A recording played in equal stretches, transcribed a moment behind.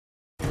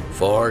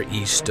Far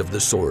east of the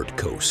Sword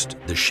Coast,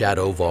 the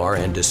Shadowvar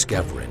and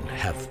Discoverin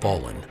have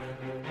fallen.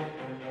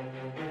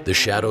 The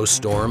Shadow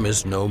Storm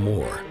is no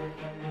more.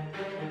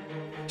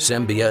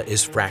 Sembia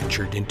is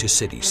fractured into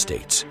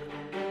city-states.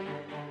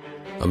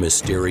 A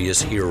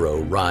mysterious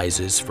hero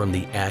rises from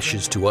the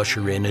ashes to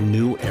usher in a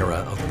new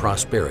era of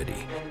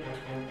prosperity.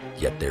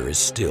 Yet there is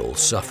still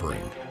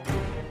suffering.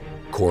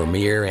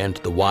 Cormyr and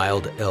the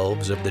wild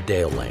elves of the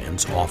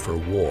Dalelands offer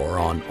war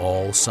on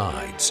all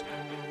sides.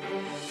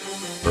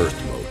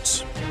 Earth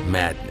motes,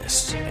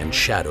 madness, and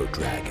shadow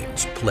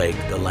dragons plague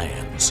the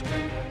lands.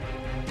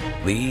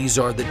 These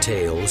are the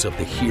tales of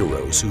the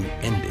heroes who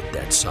ended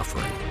that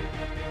suffering.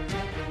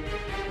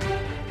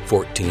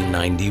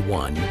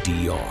 1491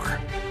 DR,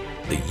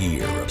 the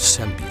year of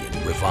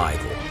Sembian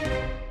revival.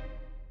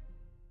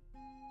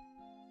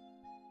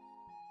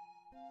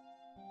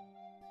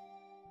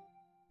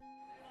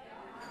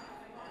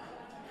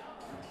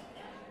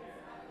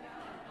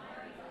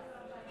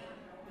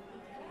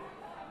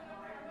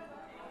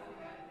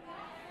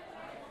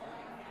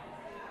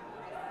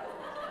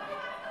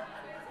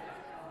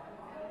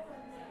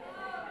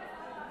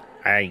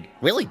 I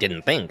really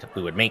didn't think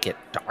we would make it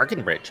to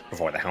Arkenbridge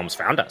before the Helms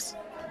found us.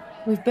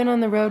 We've been on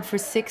the road for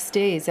 6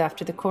 days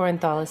after the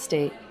Corinthal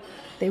estate.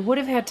 They would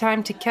have had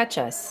time to catch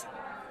us,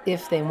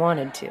 if they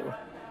wanted to.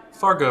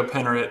 Fargo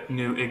Pennerit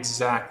knew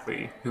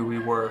exactly who we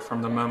were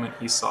from the moment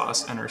he saw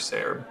us enter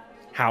Serb.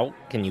 How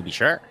can you be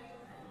sure?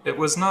 It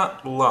was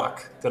not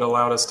luck that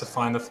allowed us to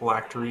find the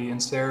phylactery in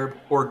Serb,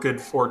 or good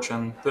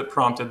fortune that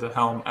prompted the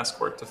Helm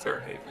escort to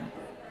Fairhaven.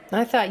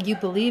 I thought you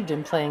believed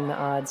in playing the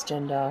odds,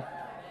 Jendal.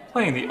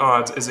 Playing the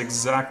odds is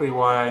exactly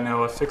why I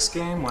know a fixed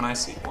game when I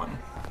see one.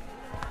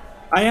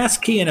 I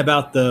asked Kian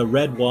about the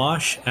Red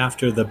Wash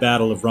after the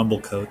Battle of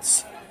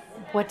Rumblecoats.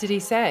 What did he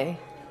say?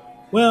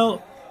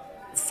 Well,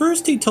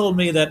 first he told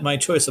me that my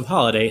choice of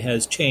holiday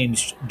has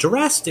changed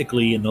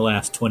drastically in the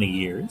last 20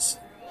 years.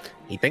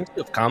 He thinks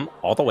you've come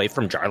all the way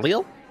from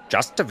Jarliel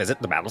just to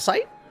visit the battle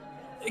site?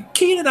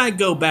 Kian and I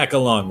go back a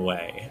long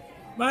way.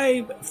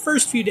 My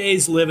first few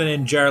days living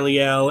in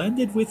Jarliel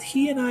ended with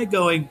he and I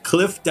going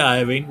cliff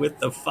diving with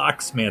the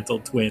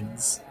Foxmantle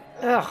twins.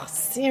 Ugh,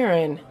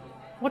 Siren.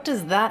 What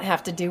does that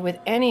have to do with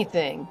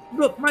anything?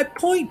 Look, my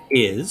point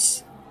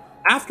is,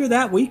 after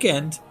that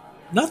weekend,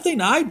 nothing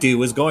I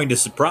do is going to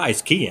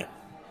surprise Kian.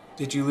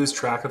 Did you lose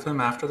track of him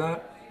after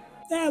that?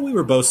 We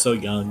were both so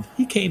young.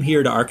 He came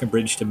here to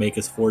Arkenbridge to make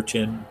his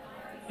fortune,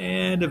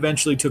 and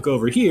eventually took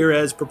over here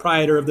as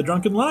proprietor of the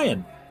Drunken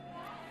Lion.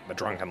 The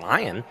Drunken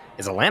Lion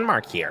is a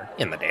landmark here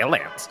in the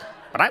Dalelands,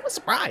 but I was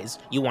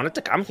surprised you wanted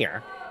to come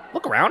here.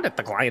 Look around at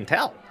the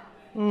clientele.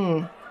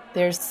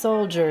 They're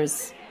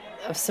soldiers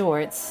of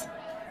sorts.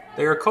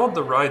 They are called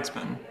the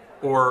Ridesmen,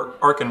 or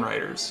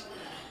Arkenriders.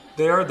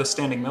 They are the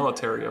standing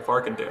military of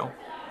Arkendale.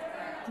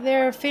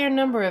 There are a fair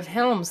number of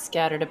helms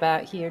scattered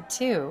about here,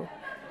 too.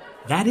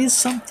 That is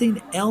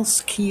something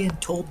else Kian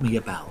told me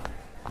about.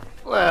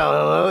 Well,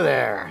 hello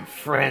there.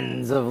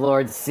 Friends of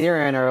Lord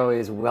Siren are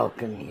always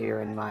welcome here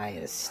in my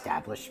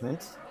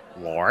establishment.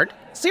 Lord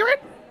Siren?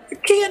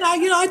 Kian,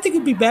 I think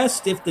it'd be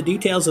best if the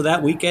details of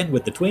that weekend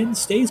with the twins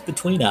stays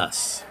between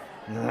us.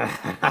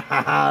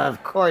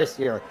 Of course,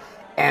 Your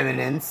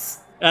Eminence.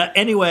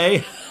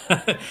 Anyway,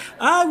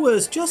 I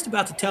was just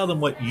about to tell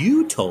them what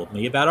you told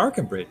me about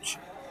Arkenbridge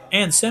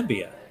and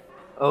Sembia.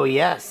 Oh,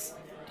 yes.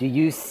 Do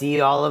you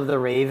see all of the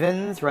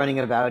ravens running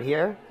about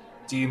here?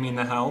 Do you mean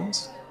the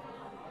Helms?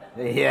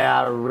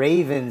 Yeah,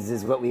 ravens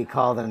is what we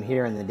call them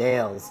here in the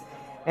Dales.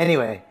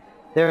 Anyway,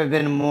 there have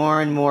been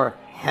more and more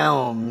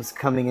helms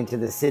coming into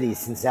the city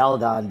since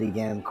Aldon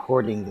began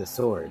courting the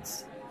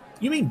swords.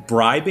 You mean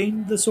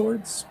bribing the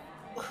swords?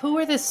 Who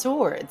are the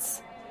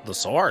swords? The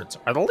swords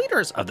are the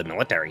leaders of the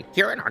military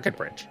here in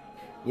Arkenbridge.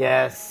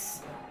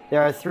 Yes,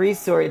 there are 3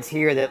 swords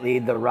here that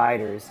lead the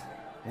riders,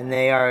 and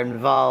they are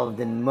involved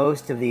in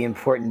most of the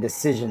important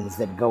decisions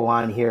that go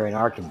on here in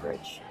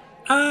Arkenbridge.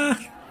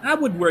 I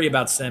wouldn't worry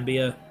about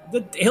Sembia. The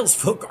Dales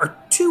folk are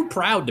too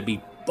proud to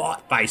be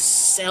bought by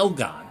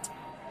Selgond.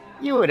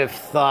 You would have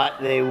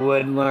thought they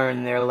would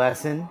learn their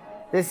lesson.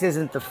 This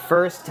isn't the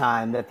first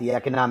time that the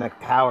economic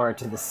power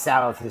to the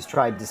south has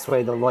tried to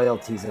sway the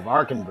loyalties of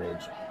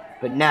Arkenbridge,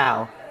 but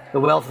now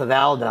the wealth of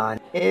Aldon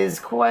is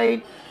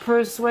quite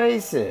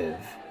persuasive.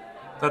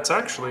 That's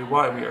actually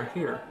why we are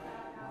here.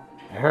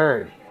 I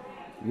heard.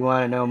 You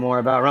want to know more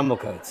about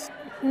Rumblecoats?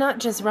 Not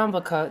just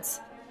Rumblecoats,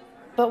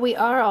 but we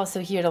are also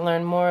here to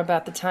learn more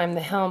about the time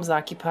the Helms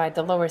occupied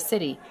the lower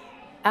city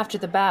after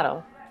the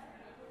battle.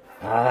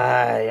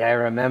 Aye, I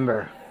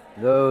remember.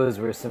 Those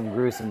were some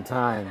gruesome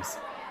times.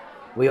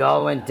 We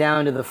all went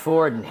down to the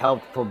ford and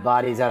helped pull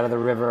bodies out of the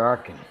River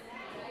Arken.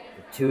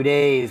 For 2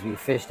 days, we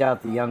fished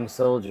out the young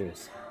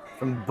soldiers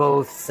from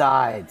both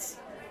sides.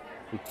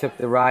 We took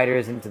the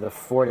riders into the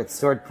fort at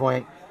Sword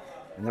Point,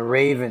 and the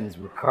ravens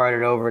were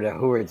carted over to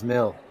Heward's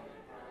Mill.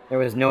 There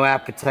was no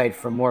appetite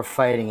for more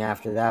fighting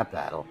after that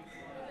battle.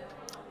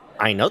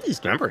 I know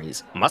these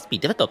memories must be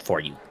difficult for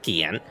you,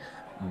 Kian,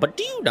 but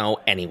do you know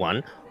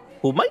anyone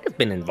who might have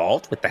been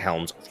involved with the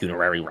Helm's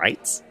funerary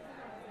rites?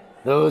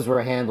 Those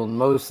were handled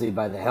mostly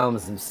by the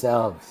Helms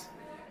themselves.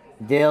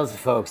 Dale's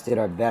folks did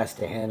our best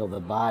to handle the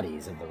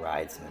bodies of the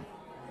ridesmen.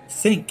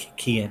 Think,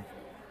 Kian.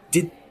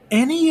 Did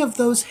any of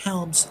those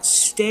helms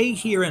stay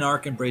here in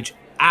Arkenbridge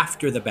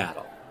after the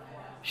battle?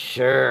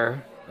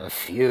 Sure, a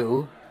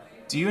few.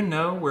 Do you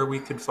know where we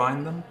could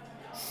find them?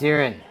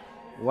 Siren,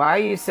 why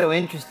are you so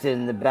interested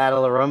in the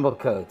Battle of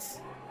Rumblecoats?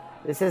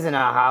 This isn't a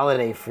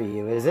holiday for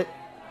you, is it?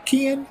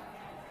 Kian,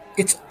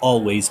 it's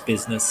always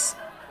business.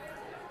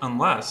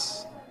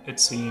 Unless, it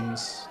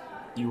seems,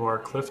 you are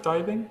cliff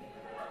diving?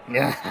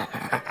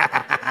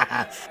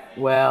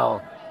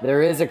 Well,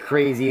 there is a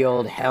crazy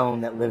old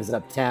helm that lives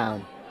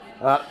uptown,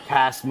 up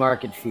past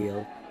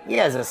Marketfield. He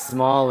has a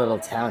small little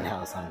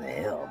townhouse on the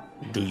hill.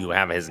 Do you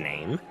have his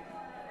name?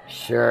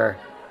 Sure,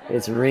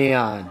 it's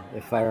Rion,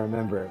 if I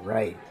remember it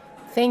right.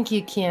 Thank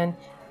you, Kian.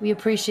 We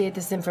appreciate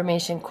this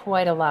information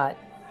quite a lot.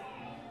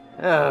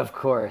 Of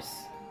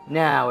course.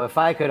 Now, if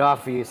I could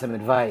offer you some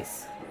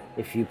advice,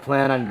 if you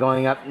plan on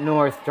going up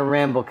north to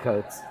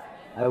Ramblecoats,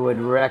 I would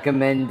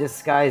recommend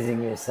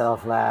disguising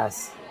yourself,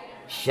 lass.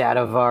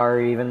 Shadowvar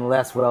are even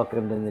less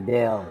welcomed in the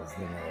Dales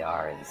than they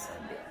are in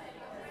Sunday.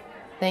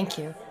 Thank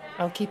you.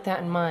 I'll keep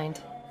that in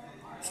mind.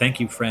 Thank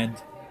you, friend.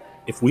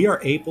 If we are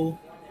able,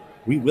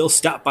 we will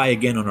stop by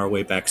again on our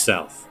way back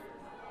south.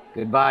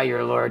 Goodbye,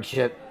 your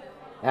lordship.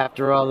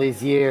 After all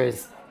these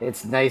years,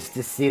 it's nice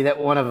to see that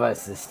one of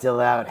us is still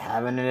out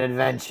having an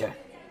adventure.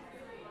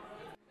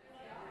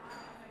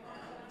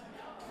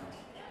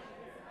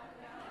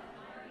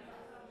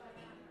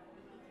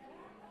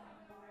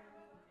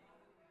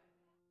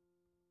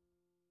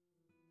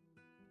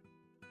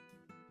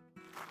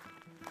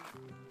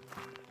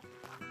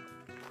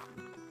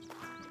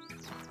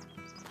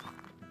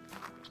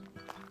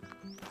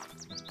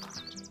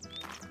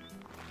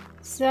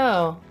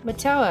 So,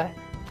 Matoa,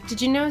 did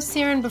you know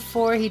Siren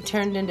before he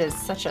turned into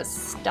such a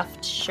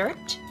stuffed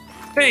shirt?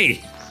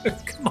 Hey,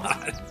 come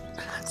on.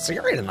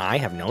 Siren and I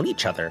have known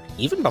each other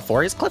even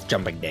before his cliff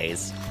jumping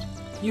days.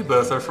 You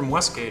both are from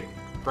Westgate,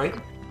 right?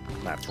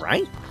 That's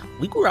right.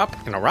 We grew up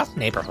in a rough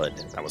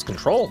neighborhood that was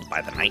controlled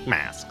by the Night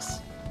Masks.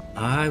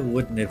 I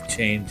wouldn't have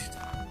changed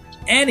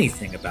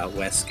anything about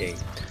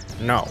Westgate.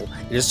 No,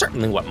 it is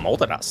certainly what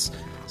molded us.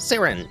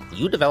 Siren,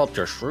 you developed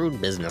your shrewd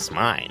business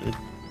mind.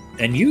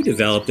 And you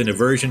developed an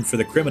aversion for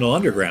the criminal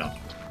underground.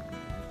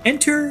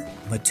 Enter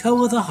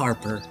Matoa the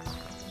Harper.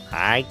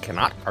 I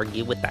cannot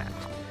argue with that.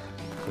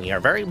 We are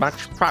very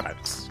much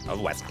products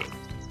of Westgate.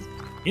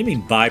 You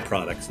mean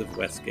byproducts of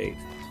Westgate?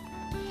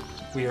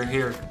 We are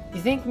here.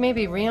 You think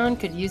maybe Rion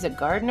could use a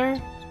gardener?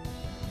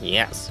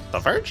 Yes, the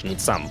Verge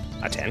needs some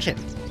attention.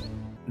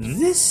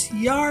 This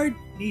yard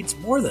needs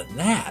more than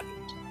that.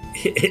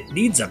 It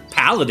needs a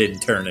paladin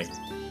turning.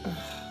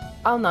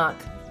 I'll knock.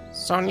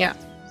 Sonia,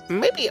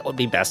 maybe it would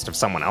be best if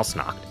someone else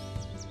knocked.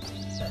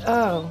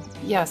 Oh,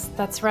 yes,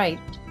 that's right.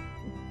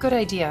 Good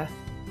idea.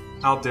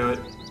 I'll do it.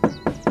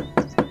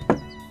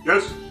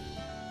 Yes?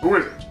 Who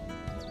is it?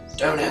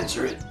 Don't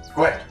answer it.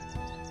 Quiet.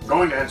 I'm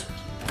going to answer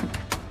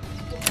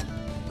it.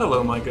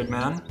 Hello, my good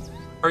man.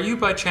 Are you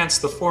by chance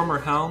the former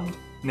helm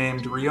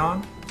named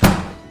Rion?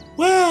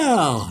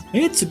 Well,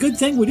 it's a good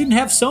thing we didn't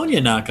have Sonia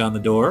knock on the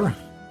door.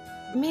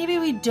 Maybe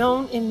we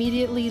don't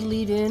immediately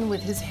lead in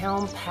with his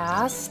helm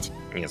past.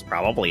 He is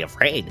probably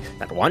afraid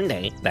that one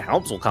day the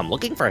Helms will come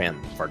looking for him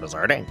for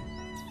deserting.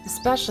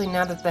 Especially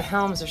now that the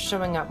helms are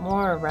showing up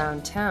more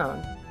around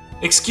town.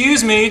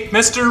 Excuse me,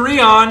 Mr.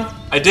 Rion.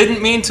 I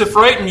didn't mean to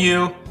frighten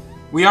you.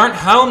 We aren't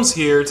helms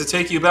here to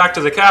take you back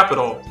to the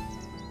capital.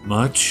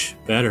 Much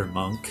better,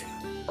 monk.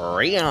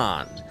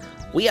 Rion,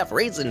 we have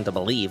reason to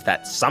believe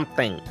that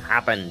something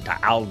happened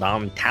to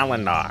Aldon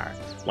Talendar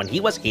when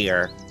he was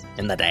here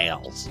in the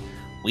Dales.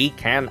 We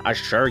can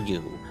assure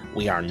you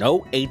we are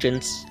no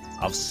agents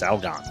of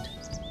Selgant.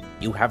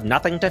 You have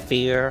nothing to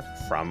fear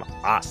from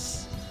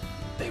us.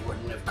 They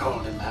wouldn't have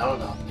called him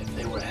Aldon if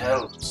they were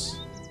helms.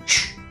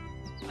 Shh.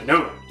 I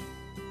know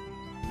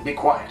them. Be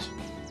quiet,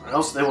 or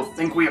else they will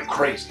think we are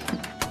crazy.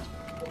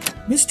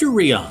 Mr.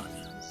 Rion,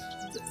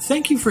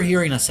 thank you for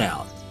hearing us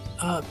out.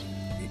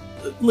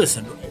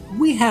 Listen,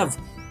 we have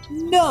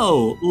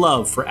no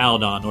love for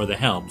Aldon or the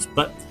Helms,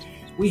 but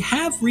we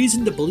have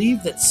reason to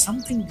believe that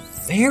something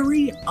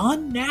very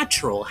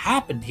unnatural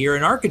happened here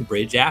in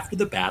Arkenbridge after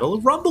the Battle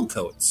of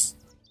Rumblecoats.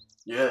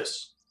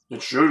 Yes,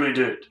 it surely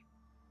did.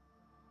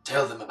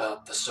 Tell them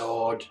about the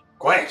sword.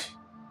 Quiet!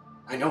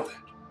 I know that.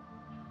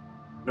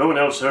 No one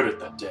else heard it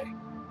that day,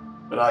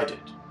 but I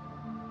did.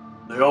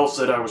 They all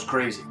said I was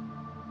crazy,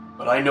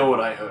 but I know what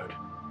I heard.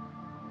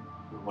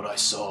 And what I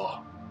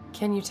saw.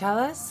 Can you tell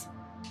us?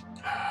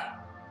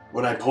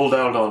 When I pulled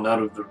Aldon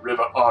out of the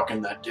River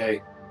Arken that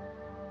day,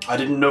 I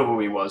didn't know who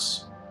he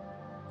was.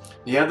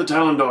 He had the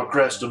Talendar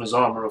crest on his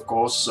armor, of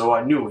course, so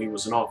I knew he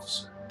was an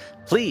officer.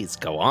 Please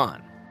go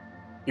on.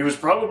 He was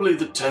probably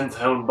the 10th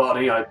helm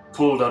body I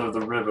pulled out of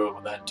the river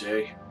that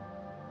day.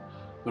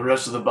 The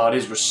rest of the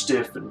bodies were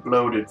stiff and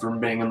bloated from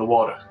being in the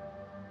water.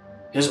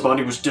 His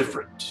body was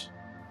different.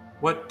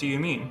 What do you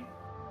mean?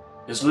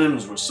 His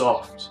limbs were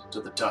soft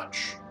to the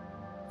touch,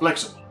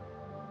 flexible.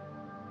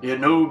 He had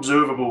no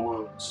observable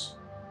wounds.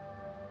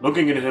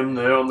 Looking at him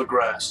there on the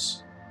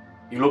grass,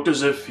 he looked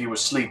as if he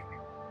was sleeping.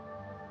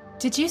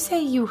 Did you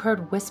say you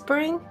heard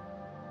whispering?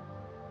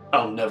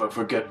 I'll never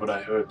forget what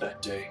I heard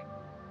that day.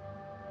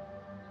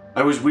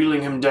 I was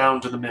wheeling him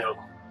down to the mill.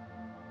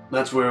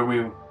 That's where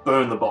we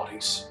burned the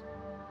bodies.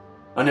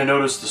 And I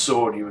noticed the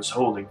sword he was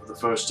holding for the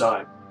first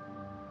time.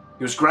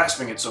 He was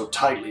grasping it so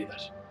tightly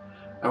that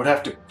I would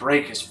have to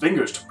break his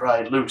fingers to pry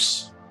it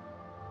loose.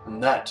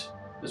 And that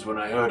is when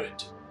I heard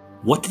it.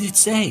 What did it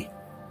say?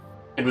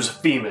 It was a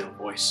female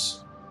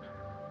voice.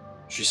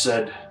 She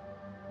said,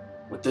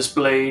 "With this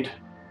blade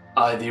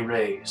I thee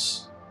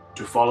raise,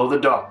 to follow the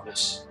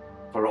darkness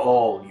for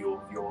all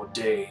your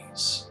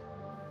days."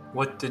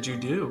 What did you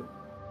do?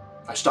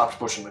 I stopped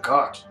pushing the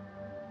cart.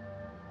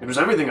 It was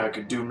everything I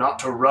could do not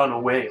to run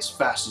away as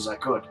fast as I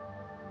could.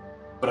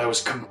 But I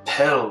was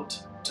compelled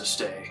to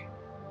stay.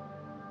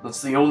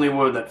 That's the only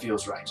word that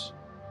feels right.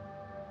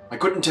 I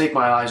couldn't take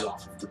my eyes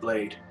off of the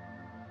blade.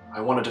 I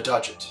wanted to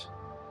touch it.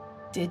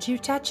 Did you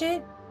touch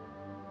it?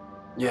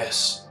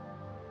 Yes.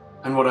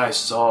 And what I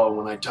saw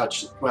when I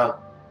touched it,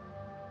 well,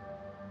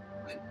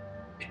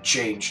 it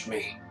changed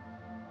me.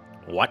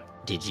 What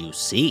did you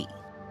see?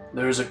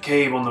 There is a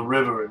cave on the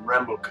river in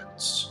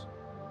Ramblecans,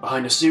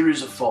 behind a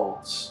series of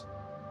falls.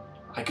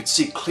 I could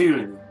see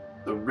clearly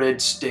the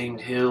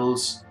red-stained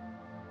hills,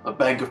 a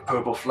bank of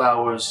purple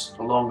flowers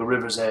along the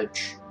river's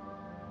edge,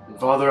 and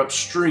farther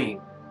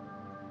upstream,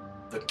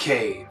 the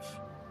cave.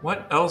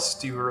 What else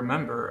do you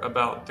remember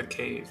about the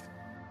cave?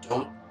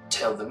 Don't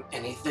tell them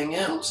anything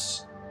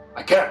else.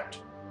 I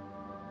can't.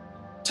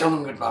 Tell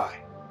them goodbye.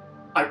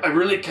 I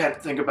really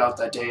can't think about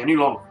that day any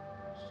longer.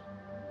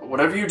 But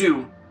whatever you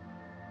do,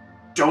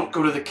 don't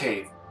go to the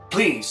cave.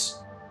 Please.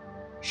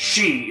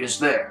 She is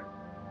there.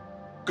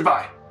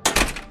 Goodbye.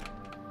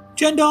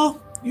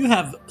 Jendal, you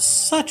have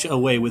such a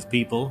way with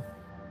people.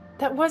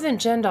 That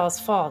wasn't Jendal's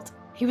fault.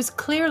 He was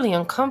clearly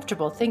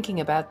uncomfortable thinking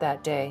about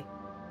that day.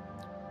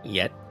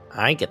 Yet,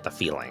 I get the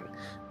feeling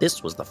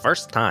this was the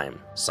first time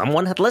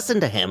someone had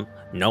listened to him,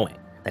 knowing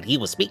that he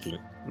was speaking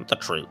the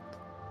truth.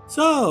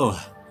 So,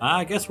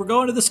 I guess we're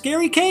going to the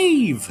scary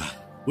cave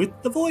with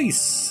the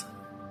voice.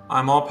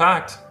 I'm all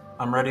packed.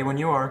 I'm ready when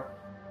you are.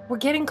 We're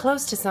getting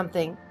close to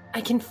something.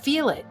 I can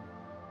feel it.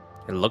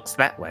 It looks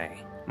that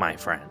way, my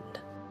friend.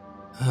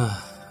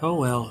 Oh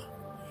well.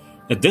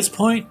 At this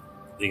point,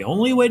 the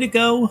only way to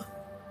go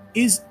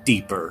is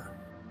deeper.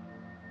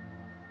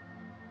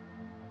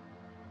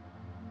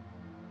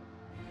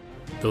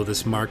 Though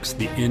this marks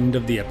the end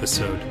of the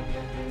episode,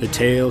 the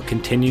tale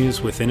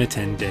continues within a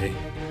 10-day.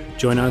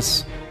 Join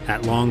us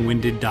at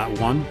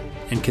longwinded.one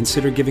and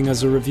consider giving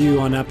us a review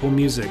on Apple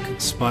Music,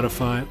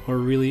 Spotify, or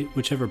really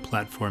whichever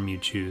platform you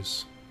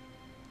choose.